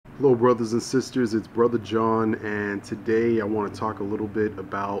Hello brothers and sisters, it's Brother John, and today I want to talk a little bit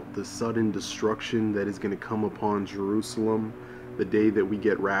about the sudden destruction that is going to come upon Jerusalem the day that we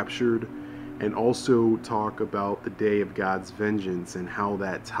get raptured, and also talk about the day of God's vengeance and how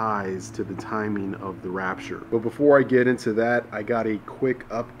that ties to the timing of the rapture. But before I get into that, I got a quick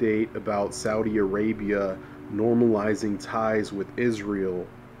update about Saudi Arabia normalizing ties with Israel,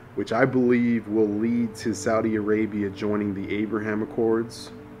 which I believe will lead to Saudi Arabia joining the Abraham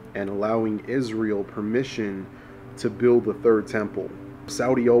Accords and allowing Israel permission to build the third temple.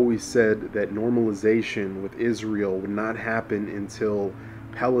 Saudi always said that normalization with Israel would not happen until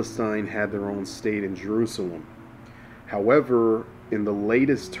Palestine had their own state in Jerusalem. However, in the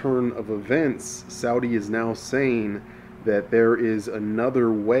latest turn of events, Saudi is now saying that there is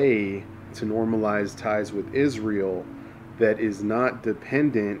another way to normalize ties with Israel that is not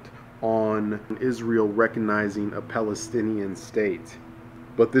dependent on Israel recognizing a Palestinian state.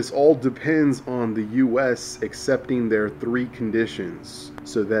 But this all depends on the U.S. accepting their three conditions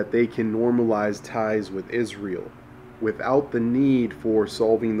so that they can normalize ties with Israel without the need for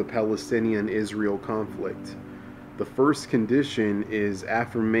solving the Palestinian-Israel conflict. The first condition is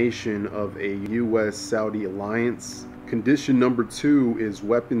affirmation of a U.S.-Saudi alliance. Condition number 2 is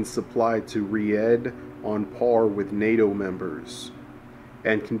weapons supplied to Riyadh on par with NATO members.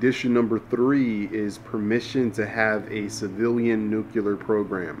 And condition number 3 is permission to have a civilian nuclear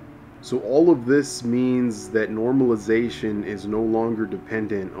program. So all of this means that normalization is no longer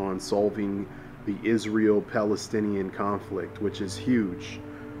dependent on solving the Israel-Palestinian conflict, which is huge.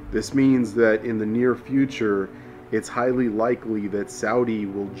 This means that in the near future, it's highly likely that Saudi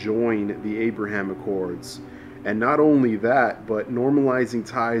will join the Abraham Accords. And not only that, but normalizing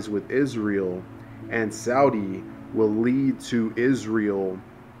ties with Israel and Saudi will lead to Israel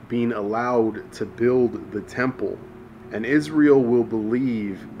being allowed to build the temple. And Israel will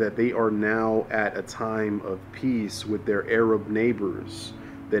believe that they are now at a time of peace with their Arab neighbors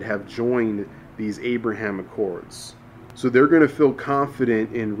that have joined these Abraham Accords. So they're going to feel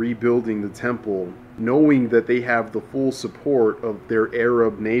confident in rebuilding the temple, knowing that they have the full support of their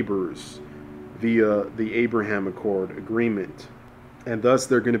Arab neighbors via the Abraham Accord agreement. And thus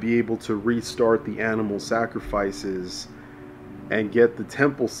they're going to be able to restart the animal sacrifices and get the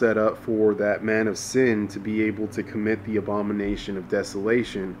temple set up for that man of sin to be able to commit the abomination of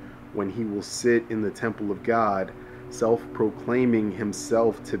desolation when he will sit in the temple of God, self-proclaiming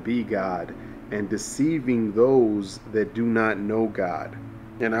himself to be God and deceiving those that do not know God.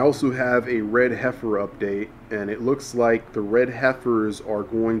 And I also have a red heifer update, and it looks like the red heifers are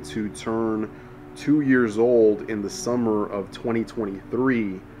going to turn 2 years old in the summer of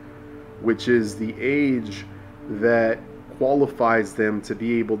 2023, which is the age that qualifies them to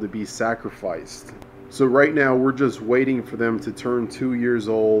be able to be sacrificed. So right now we're just waiting for them to turn 2 years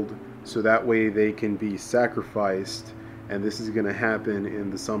old so that way they can be sacrificed, and this is going to happen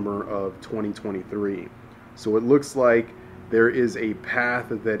in the summer of 2023. So it looks like there is a path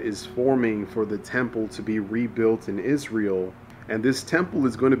that is forming for the temple to be rebuilt in Israel. And this temple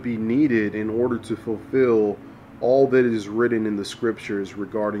is going to be needed in order to fulfill all that is written in the scriptures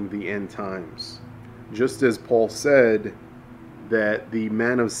regarding the end times. Just as Paul said that the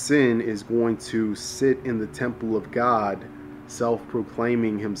man of sin is going to sit in the temple of God,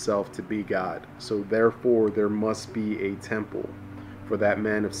 self-proclaiming himself to be God. So therefore there must be a temple for that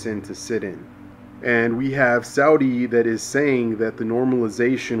man of sin to sit in. And we have Saudi that is saying that the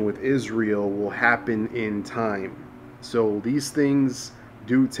normalization with Israel will happen in time. So these things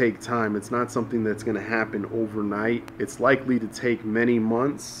do take time. It's not something that's going to happen overnight. It's likely to take many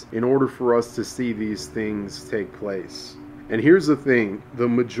months in order for us to see these things take place. And here's the thing. The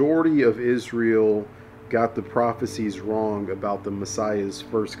majority of Israel got the prophecies wrong about the Messiah's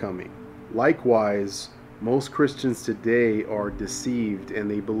first coming. Likewise, most Christians today are deceived and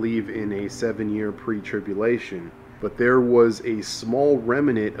they believe in a 7-year pre-tribulation. But there was a small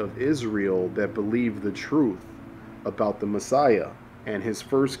remnant of Israel that believed the truth about the Messiah and his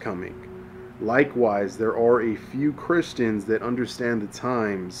first coming. Likewise, there are a few Christians that understand the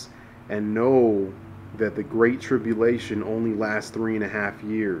times and know that the Great Tribulation only lasts 3.5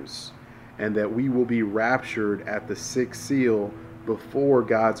 years, and that we will be raptured at the 6th seal before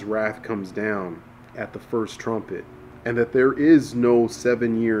God's wrath comes down at the first trumpet, and that there is no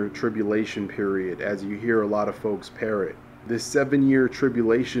 7-year tribulation period, as you hear a lot of folks parrot. This 7-year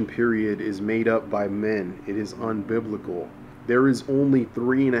tribulation period is made up by men. It is unbiblical. There is only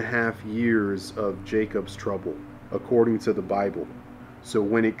 3.5 years of Jacob's trouble, according to the Bible. So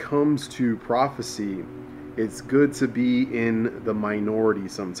when it comes to prophecy, it's good to be in the minority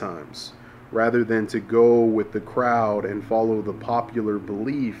sometimes. rather than to go with the crowd and follow the popular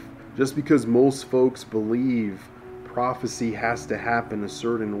belief. Just because most folks believe prophecy has to happen a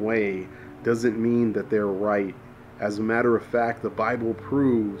certain way doesn't mean that they're right. As a matter of fact, the Bible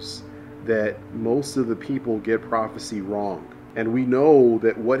proves that most of the people get prophecy wrong. And we know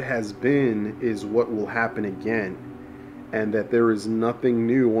that what has been is what will happen again, and that there is nothing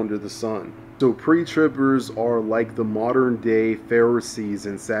new under the sun. So pre-tribbers are like the modern day Pharisees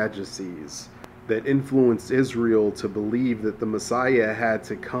and Sadducees that influenced Israel to believe that the Messiah had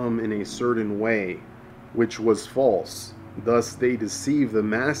to come in a certain way, which was false. Thus they deceived the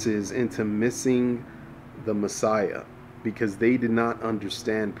masses into missing the Messiah because they did not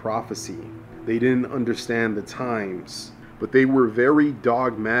understand prophecy. They didn't understand the times, but they were very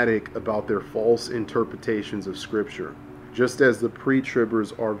dogmatic about their false interpretations of Scripture. Just as the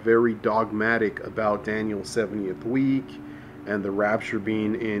pre-tribbers are very dogmatic about Daniel's 70th week and the rapture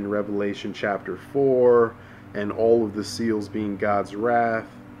being in Revelation chapter 4 and all of the seals being God's wrath,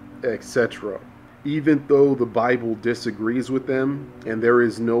 etc. Even though the Bible disagrees with them and there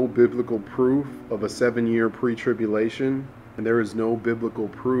is no biblical proof of a 7-year pre-tribulation, and there is no biblical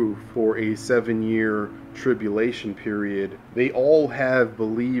proof for a 7-year tribulation period, they all have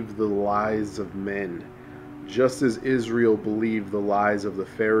believed the lies of men, just as Israel believed the lies of the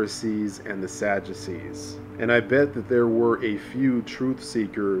Pharisees and the Sadducees. And I bet that there were a few truth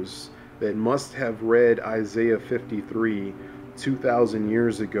seekers that must have read Isaiah 53 2,000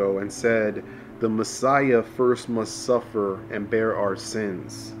 years ago and said, the Messiah first must suffer and bear our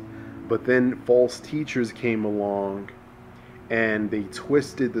sins. But then false teachers came along and they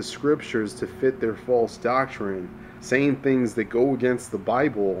twisted the scriptures to fit their false doctrine, saying things that go against the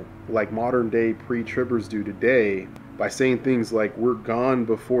Bible, like modern day pre-tribbers do today, by saying things like, we're gone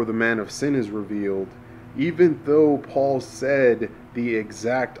before the man of sin is revealed, even though Paul said the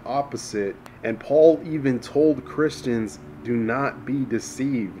exact opposite. And Paul even told Christians, do not be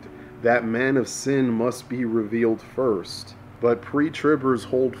deceived. That man of sin must be revealed first. But pre-tribbers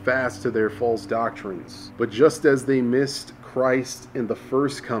hold fast to their false doctrines. But just as they missed Christ in the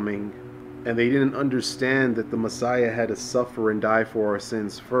first coming, and they didn't understand that the Messiah had to suffer and die for our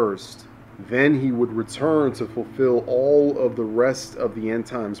sins first, then he would return to fulfill all of the rest of the end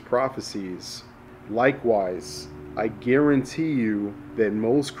times prophecies. Likewise, I guarantee you that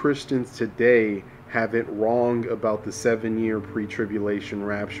most Christians today have it wrong about the 7-year pre-tribulation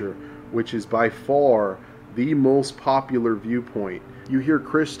rapture, which is by far the most popular viewpoint. You hear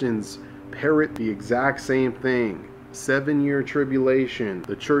Christians parrot the exact same thing. 7-year tribulation.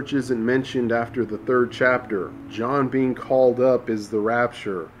 The church isn't mentioned after the 3rd chapter. John being called up is the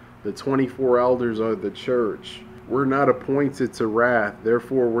rapture. The 24 elders are the church. We're not appointed to wrath,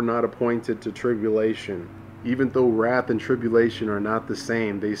 therefore we're not appointed to tribulation. Even though wrath and tribulation are not the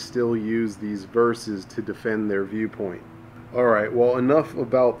same, they still use these verses to defend their viewpoint. Alright, well, enough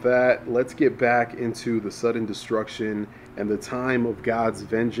about that. Let's get back into the sudden destruction and the time of God's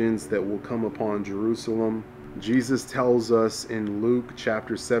vengeance that will come upon Jerusalem. Jesus tells us in Luke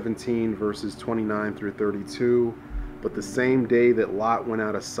chapter 17 verses 29 through 32, but the same day that Lot went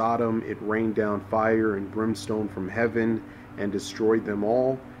out of Sodom, it rained down fire and brimstone from heaven and destroyed them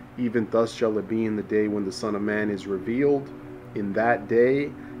all. Even thus shall it be in the day when the Son of Man is revealed. In that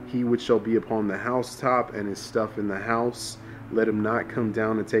day, he which shall be upon the housetop and his stuff in the house, let him not come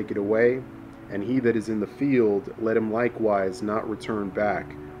down and take it away. And he that is in the field, let him likewise not return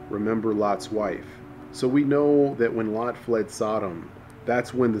back. Remember Lot's wife. So we know that when Lot fled Sodom,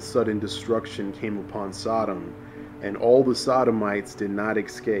 that's when the sudden destruction came upon Sodom, and all the Sodomites did not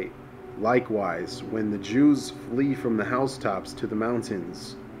escape. Likewise, when the Jews flee from the housetops to the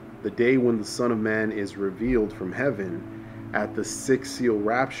mountains, the day when the Son of Man is revealed from heaven at the 6th seal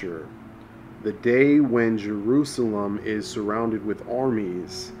rapture, the day when Jerusalem is surrounded with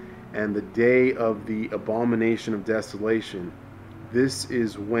armies, and the day of the abomination of desolation, this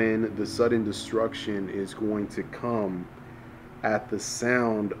is when the sudden destruction is going to come at the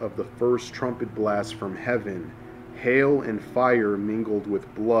sound of the first trumpet blast from heaven, hail and fire mingled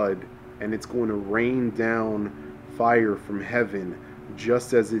with blood, and it's going to rain down fire from heaven,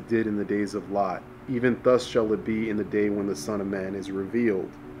 just as it did in the days of Lot. Even thus shall it be in the day when the Son of Man is revealed.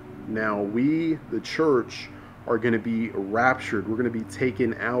 Now we, the church, are going to be raptured. We're going to be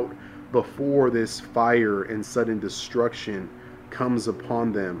taken out before this fire and sudden destruction comes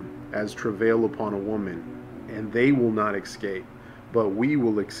upon them as travail upon a woman, and they will not escape, but we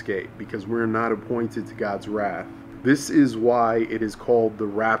will escape because we're not appointed to God's wrath. This is why it is called the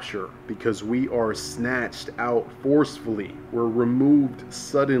rapture, because we are snatched out forcefully. We're removed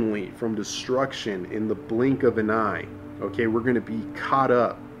suddenly from destruction in the blink of an eye. Okay, we're going to be caught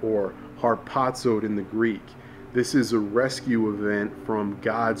up or harpazoed in the Greek. This is a rescue event from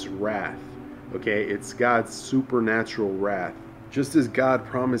God's wrath. Okay, it's God's supernatural wrath. Just as God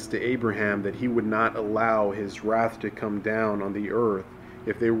promised to Abraham that he would not allow his wrath to come down on the earth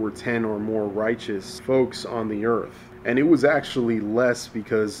if there were 10 or more righteous folks on the earth. And it was actually less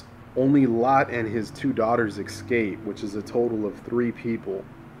because only Lot and his 2 daughters escaped, which is a total of 3 people.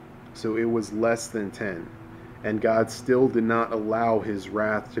 So it was less than 10. And God still did not allow his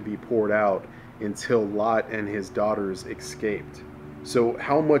wrath to be poured out until Lot and his daughters escaped. So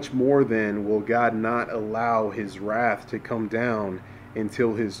how much more then will God not allow his wrath to come down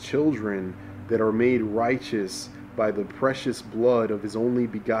until his children that are made righteous by the precious blood of his only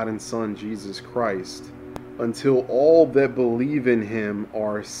begotten Son, Jesus Christ, until all that believe in him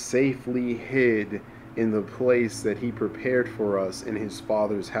are safely hid in the place that he prepared for us in his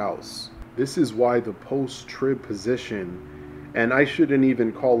Father's house. This is why the post-trib position, and I shouldn't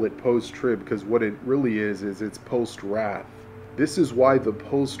even call it post-trib because what it really is it's post-wrath. This is why the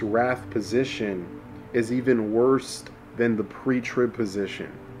post-wrath position is even worse than the pre-trib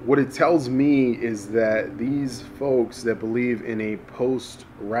position. What it tells me is that these folks that believe in a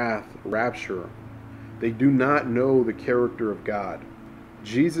post-wrath rapture, they do not know the character of God.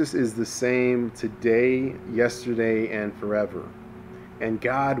 Jesus is the same today, yesterday, and forever. And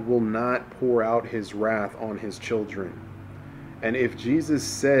God will not pour out his wrath on his children. And if Jesus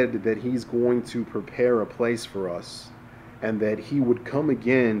said that he's going to prepare a place for us, and that he would come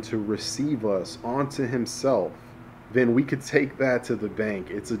again to receive us onto himself, then we could take that to the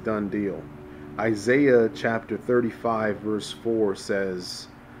bank. It's a done deal. Isaiah chapter 35 verse 4 says,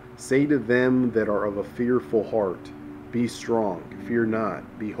 "Say to them that are of a fearful heart, be strong, fear not.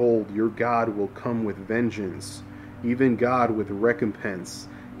 Behold, your God will come with vengeance, even God with recompense.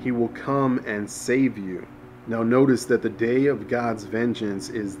 He will come and save you." Now notice that the day of God's vengeance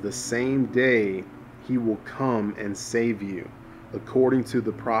is the same day he will come and save you, according to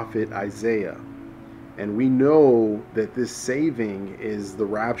the prophet Isaiah. And we know that this saving is the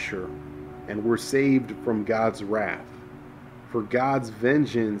rapture, and we're saved from God's wrath. For God's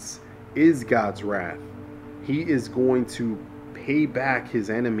vengeance is God's wrath. He is going to pay back his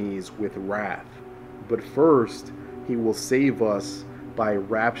enemies with wrath. But first, he will save us by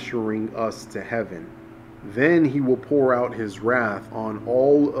rapturing us to heaven. Then he will pour out his wrath on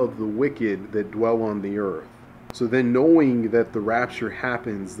all of the wicked that dwell on the earth. So then, knowing that the rapture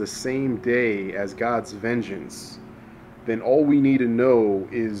happens the same day as God's vengeance, then all we need to know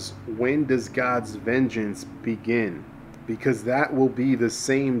is, when does God's vengeance begin? Because that will be the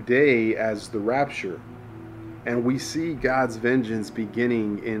same day as the rapture. And we see God's vengeance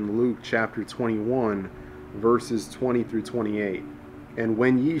beginning in Luke chapter 21, verses 20 through 28. "And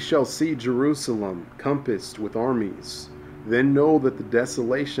when ye shall see Jerusalem compassed with armies, then know that the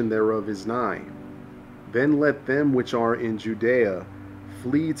desolation thereof is nigh. Then let them which are in Judea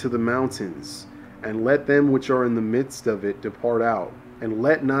flee to the mountains, and let them which are in the midst of it depart out, and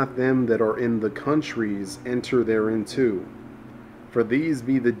let not them that are in the countries enter thereinto. For these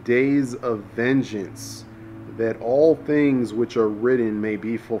be the days of vengeance, that all things which are written may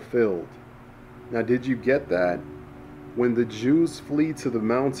be fulfilled." Now, did you get that? When the Jews flee to the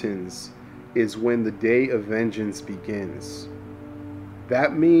mountains is when the day of vengeance begins.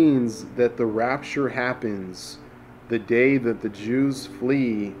 That means that the rapture happens the day that the Jews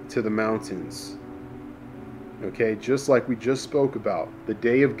flee to the mountains. Okay, just like we just spoke about, the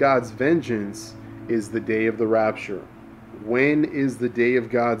day of God's vengeance is the day of the rapture. When is the day of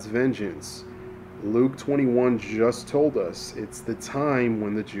God's vengeance? Luke 21 just told us it's the time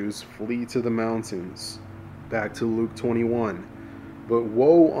when the Jews flee to the mountains. Back to Luke 21. "But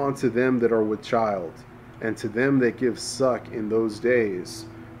woe unto them that are with child, and to them that give suck in those days,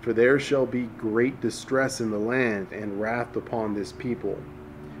 for there shall be great distress in the land, and wrath upon this people.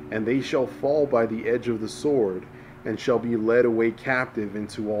 And they shall fall by the edge of the sword, and shall be led away captive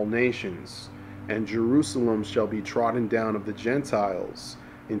into all nations. And Jerusalem shall be trodden down of the Gentiles,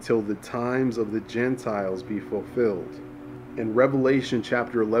 until the times of the Gentiles be fulfilled." And Revelation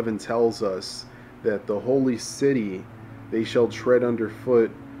chapter 11 tells us that the holy city they shall tread under foot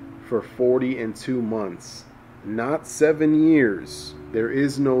for 42 months. Not 7 years. There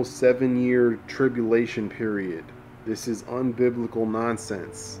is no 7-year tribulation period. This is unbiblical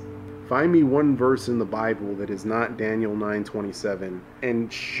nonsense. Find me one verse in the Bible that is not Daniel 9:27,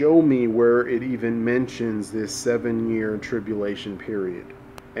 and show me where it even mentions this 7-year tribulation period.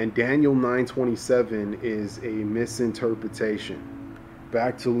 And Daniel 9:27 is a misinterpretation.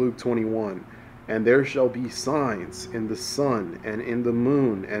 Back to Luke 21. "And there shall be signs in the sun, and in the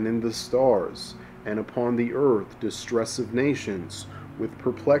moon, and in the stars, and upon the earth distress of nations, with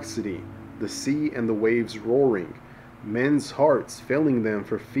perplexity, the sea and the waves roaring, men's hearts failing them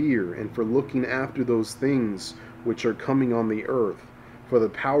for fear and for looking after those things which are coming on the earth, for the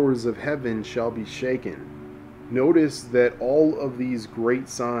powers of heaven shall be shaken. Notice that all of these great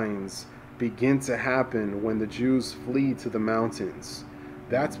signs begin to happen when the Jews flee to the mountains.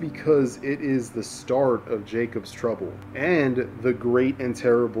 That's because it is the start of Jacob's trouble and the great and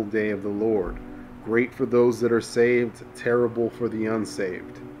terrible day of the Lord. Great for those that are saved, terrible for the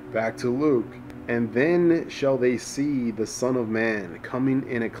unsaved. Back to Luke. And then shall they see the Son of Man coming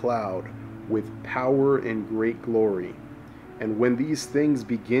in a cloud with power and great glory. And when these things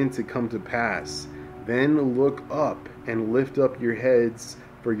begin to come to pass, then look up and lift up your heads,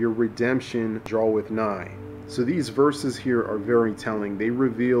 for your redemption draweth nigh. So these verses here are very telling. They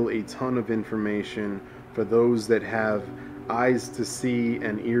reveal a ton of information for those that have eyes to see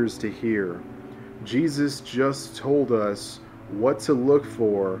and ears to hear. Jesus just told us what to look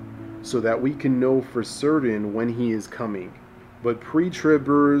for so that we can know for certain when he is coming. But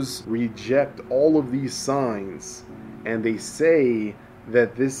pre-tribbers reject all of these signs, and they say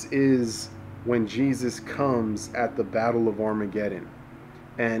that this is when Jesus comes at the Battle of Armageddon.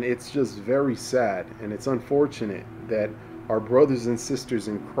 And it's just very sad, and it's unfortunate that our brothers and sisters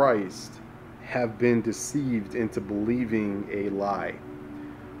in Christ have been deceived into believing a lie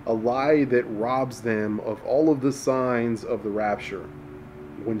that robs them of all of the signs of the rapture.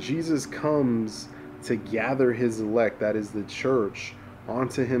 When Jesus comes to gather his elect, that is the church,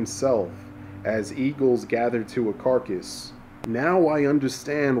 onto himself as eagles gather to a carcass, now I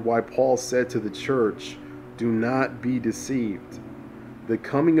understand why Paul said to the church, do not be deceived. The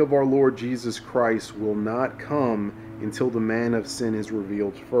coming of our Lord Jesus Christ will not come until the man of sin is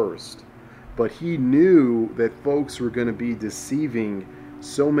revealed first. But he knew that folks were going to be deceiving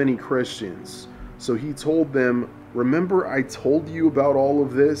so many Christians. So he told them, remember I told you about all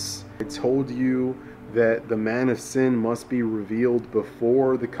of this? I told you that the man of sin must be revealed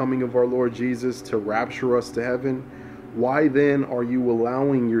before the coming of our Lord Jesus to rapture us to heaven. Why then are you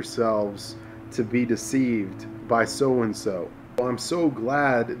allowing yourselves to be deceived by so-and-so? Well, I'm so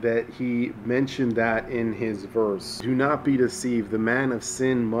glad that he mentioned that in his verse. Do not be deceived. The man of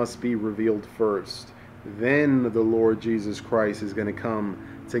sin must be revealed first. Then the Lord Jesus Christ is going to come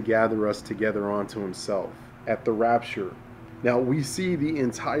to gather us together onto himself at the rapture. Now we see the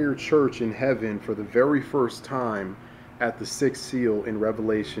entire church in heaven for the very first time at the sixth seal in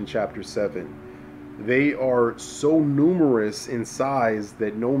Revelation chapter 7. They are so numerous in size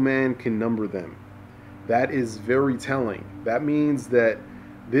that no man can number them. That is very telling. That means that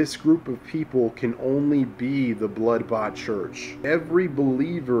this group of people can only be the blood-bought church. Every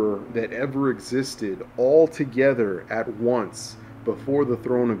believer that ever existed, all together at once before the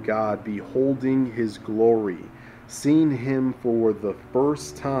throne of God, beholding his glory, seeing him for the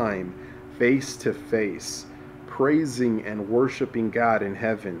first time face to face, praising and worshiping God in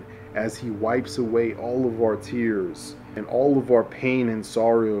heaven as he wipes away all of our tears, and all of our pain and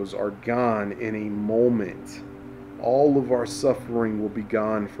sorrows are gone in a moment. All of our suffering will be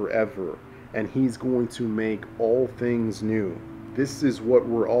gone forever, and he's going to make all things new. This is what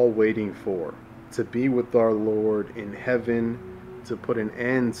we're all waiting for, to be with our Lord in heaven, to put an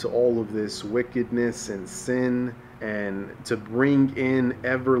end to all of this wickedness and sin, and to bring in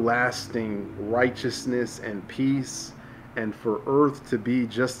everlasting righteousness and peace, and for earth to be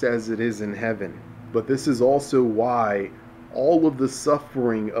just as it is in heaven. But this is also why all of the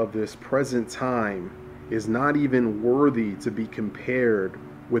suffering of this present time is not even worthy to be compared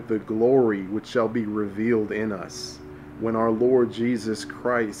with the glory which shall be revealed in us when our Lord Jesus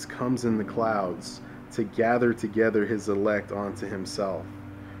Christ comes in the clouds to gather together his elect onto himself,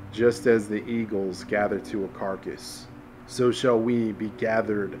 just as the eagles gather to a carcass. So shall we be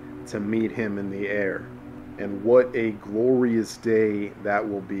gathered to meet him in the air. And what a glorious day that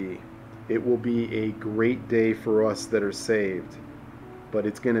will be. It will be a great day for us that are saved, but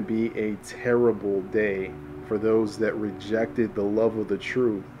it's going to be a terrible day for those that rejected the love of the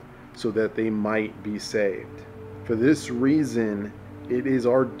truth so that they might be saved. For this reason, it is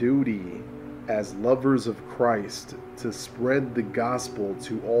our duty as lovers of Christ to spread the gospel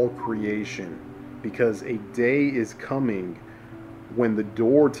to all creation, because a day is coming when the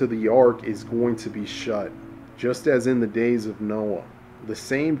door to the ark is going to be shut, just as in the days of Noah. The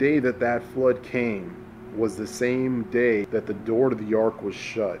same day that that flood came was the same day that the door to the ark was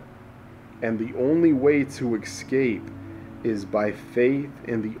shut. And the only way to escape is by faith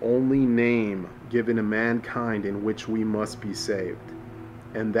in the only name given to mankind in which we must be saved.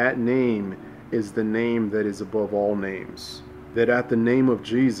 And that name is the name that is above all names. That at the name of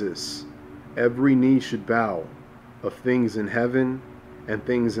Jesus, every knee should bow, of things in heaven and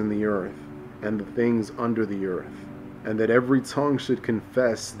things in the earth, and the things under the earth, and that every tongue should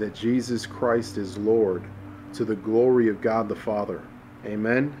confess that Jesus Christ is Lord, to the glory of God the Father.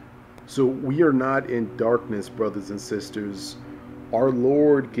 Amen. So we are not in darkness, brothers and sisters. Our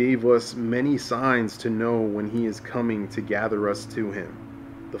Lord gave us many signs to know when He is coming to gather us to Him.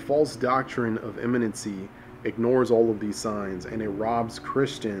 The false doctrine of imminency ignores all of these signs, and it robs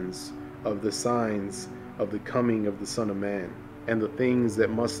Christians of the signs of the coming of the Son of Man and the things that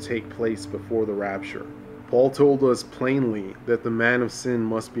must take place before the rapture. Paul told us plainly that the man of sin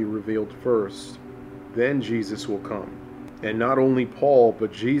must be revealed first, then Jesus will come. And not only Paul,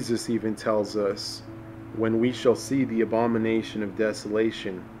 but Jesus even tells us, when we shall see the abomination of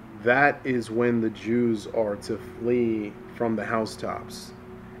desolation, that is when the Jews are to flee from the housetops.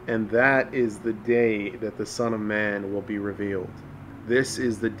 And that is the day that the Son of Man will be revealed. This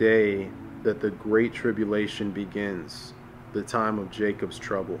is the day that the great tribulation begins, the time of Jacob's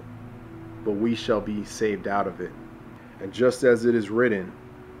trouble. But we shall be saved out of it. And just as it is written,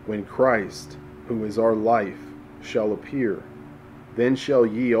 when Christ, who is our life, shall appear, then shall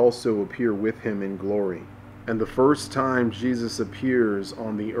ye also appear with him in glory. And the first time Jesus appears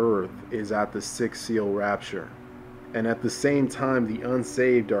on the earth is at the sixth seal rapture. And at the same time, the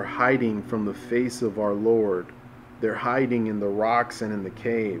unsaved are hiding from the face of our Lord. They're hiding in the rocks and in the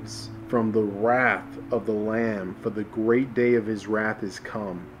caves from the wrath of the Lamb, for the great day of his wrath is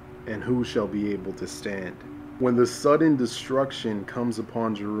come, and who shall be able to stand? When the sudden destruction comes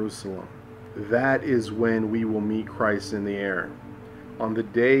upon Jerusalem, that is when we will meet Christ in the air. On the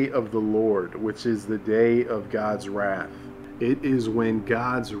day of the Lord, which is the day of God's wrath. It is when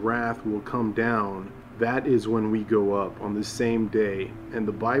God's wrath will come down. That is when we go up on the same day. And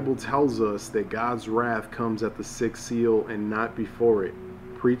the Bible tells us that God's wrath comes at the sixth seal and not before it.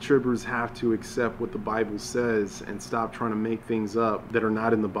 Pre-tribbers have to accept what the Bible says and stop trying to make things up that are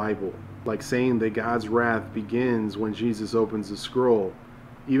not in the Bible. Like saying that God's wrath begins when Jesus opens the scroll,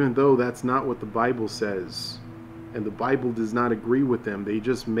 even though that's not what the Bible says. And the Bible does not agree with them. They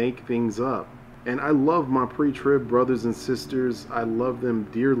just make things up. And I love my pre-trib brothers and sisters. I love them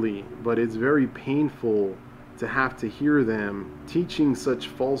dearly, but it's very painful to have to hear them teaching such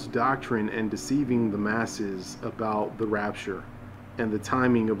false doctrine and deceiving the masses about the rapture and the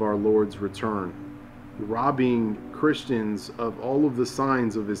timing of our Lord's return, robbing Christians of all of the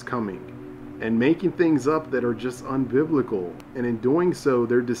signs of his coming and making things up that are just unbiblical. And in doing so,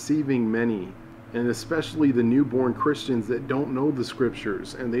 they're deceiving many, and especially the newborn Christians that don't know the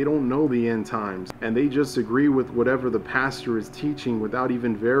scriptures and they don't know the end times, and they just agree with whatever the pastor is teaching without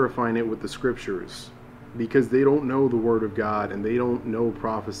even verifying it with the scriptures, because they don't know the word of God and they don't know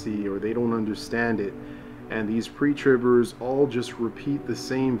prophecy, or they don't understand it. And these pre-tribbers all just repeat the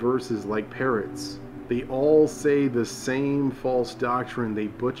same verses like parrots. They all say the same false doctrine. They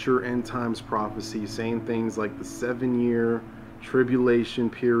butcher end times prophecy, saying things like the 7-year tribulation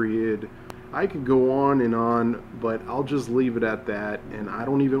period. I could go on, but I'll just leave it at that, and I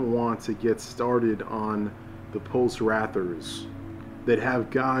don't even want to get started on the post-wrathers that have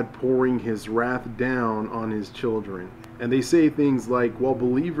God pouring his wrath down on his children. And they say things like, well,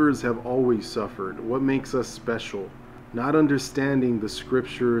 believers have always suffered. What makes us special? Not understanding the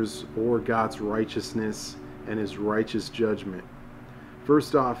scriptures or God's righteousness and his righteous judgment.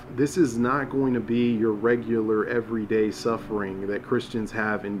 First off, this is not going to be your regular everyday suffering that Christians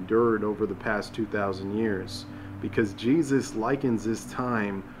have endured over the past 2,000 years, because Jesus likens this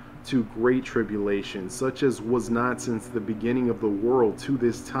time to great tribulation, such as was not since the beginning of the world to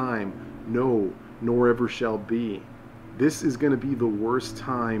this time, no, nor ever shall be. This is going to be the worst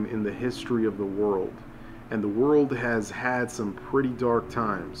time in the history of the world, and the world has had some pretty dark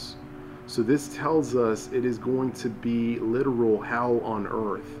times. So this tells us it is going to be literal hell on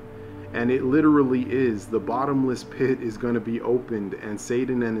earth. And it literally is. The bottomless pit is going to be opened, and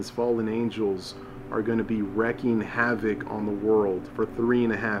Satan and his fallen angels are going to be wreaking havoc on the world for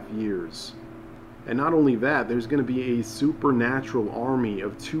 3.5 years. And not only that, there's going to be a supernatural army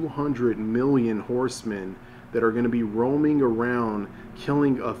of 200 million horsemen that are going to be roaming around,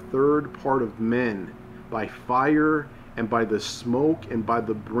 killing a third part of men by fire and by the smoke and by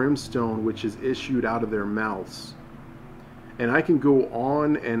the brimstone which is issued out of their mouths. And I can go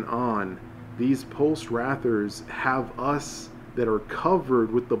on and on. These post-wrathers have us that are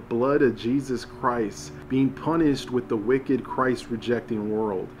covered with the blood of Jesus Christ, being punished with the wicked Christ-rejecting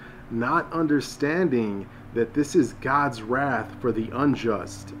world, not understanding that this is God's wrath for the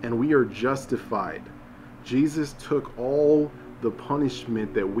unjust, and we are justified. Jesus took all the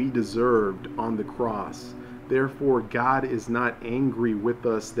punishment that we deserved on the cross. Therefore, God is not angry with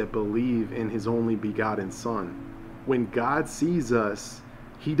us that believe in his only begotten Son. When God sees us,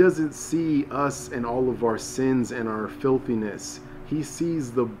 he doesn't see us and all of our sins and our filthiness. He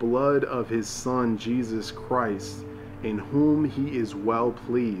sees the blood of his Son, Jesus Christ, in whom he is well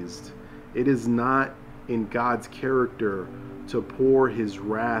pleased. It is not in God's character to pour his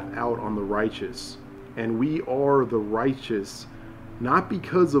wrath out on the righteous. And we are the righteous, not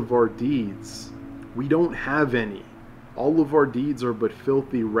because of our deeds. We don't have any. All of our deeds are but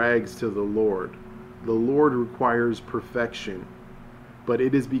filthy rags to the Lord. The Lord requires perfection. But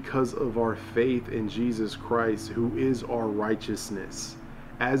it is because of our faith in Jesus Christ, who is our righteousness.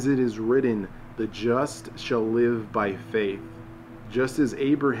 As it is written, the just shall live by faith. Just as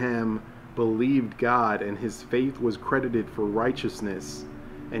Abraham believed God and his faith was credited for righteousness,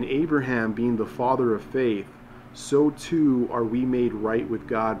 and Abraham being the father of faith, so too are we made right with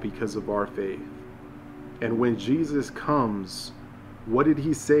God because of our faith. And when Jesus comes, what did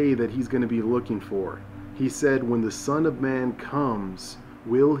he say that he's going to be looking for? He said, when the Son of Man comes,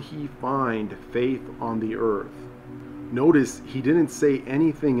 will he find faith on the earth? Notice he didn't say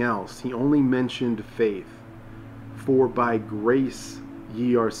anything else. He only mentioned faith. For by grace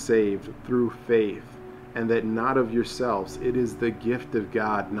ye are saved through faith, and that not of yourselves. It is the gift of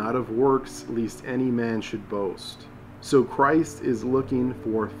God, not of works, lest any man should boast. So Christ is looking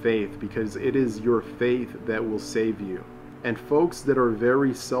for faith, because it is your faith that will save you. And folks that are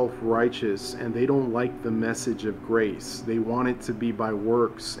very self-righteous and they don't like the message of grace, they want it to be by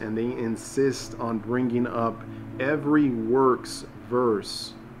works, and they insist on bringing up every works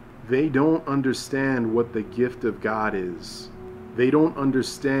verse. They don't understand what the gift of God is. They don't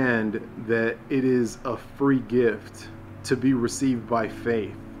understand that it is a free gift to be received by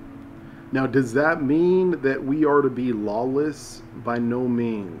faith. Now, does that mean that we are to be lawless? By no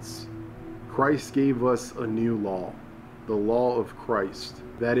means. Christ gave us a new law. The law of Christ,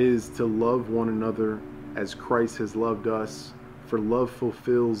 that is to love one another as Christ has loved us, for love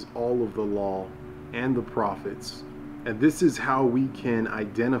fulfills all of the law and the prophets. And this is how we can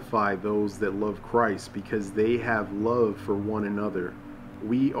identify those that love Christ, because they have love for one another.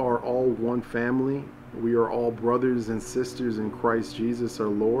 We are all one family. We are all brothers and sisters in Christ Jesus our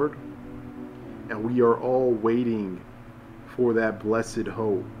Lord, and we are all waiting for that blessed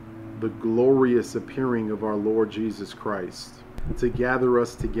hope, the glorious appearing of our Lord Jesus Christ, to gather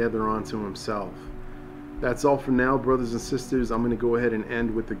us together unto himself. That's all for now, brothers and sisters. I'm going to go ahead and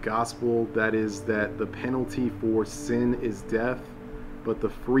end with the gospel. That is that the penalty for sin is death, but the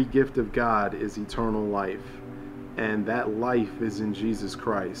free gift of God is eternal life. And that life is in Jesus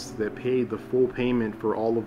Christ, that paid the full payment for all of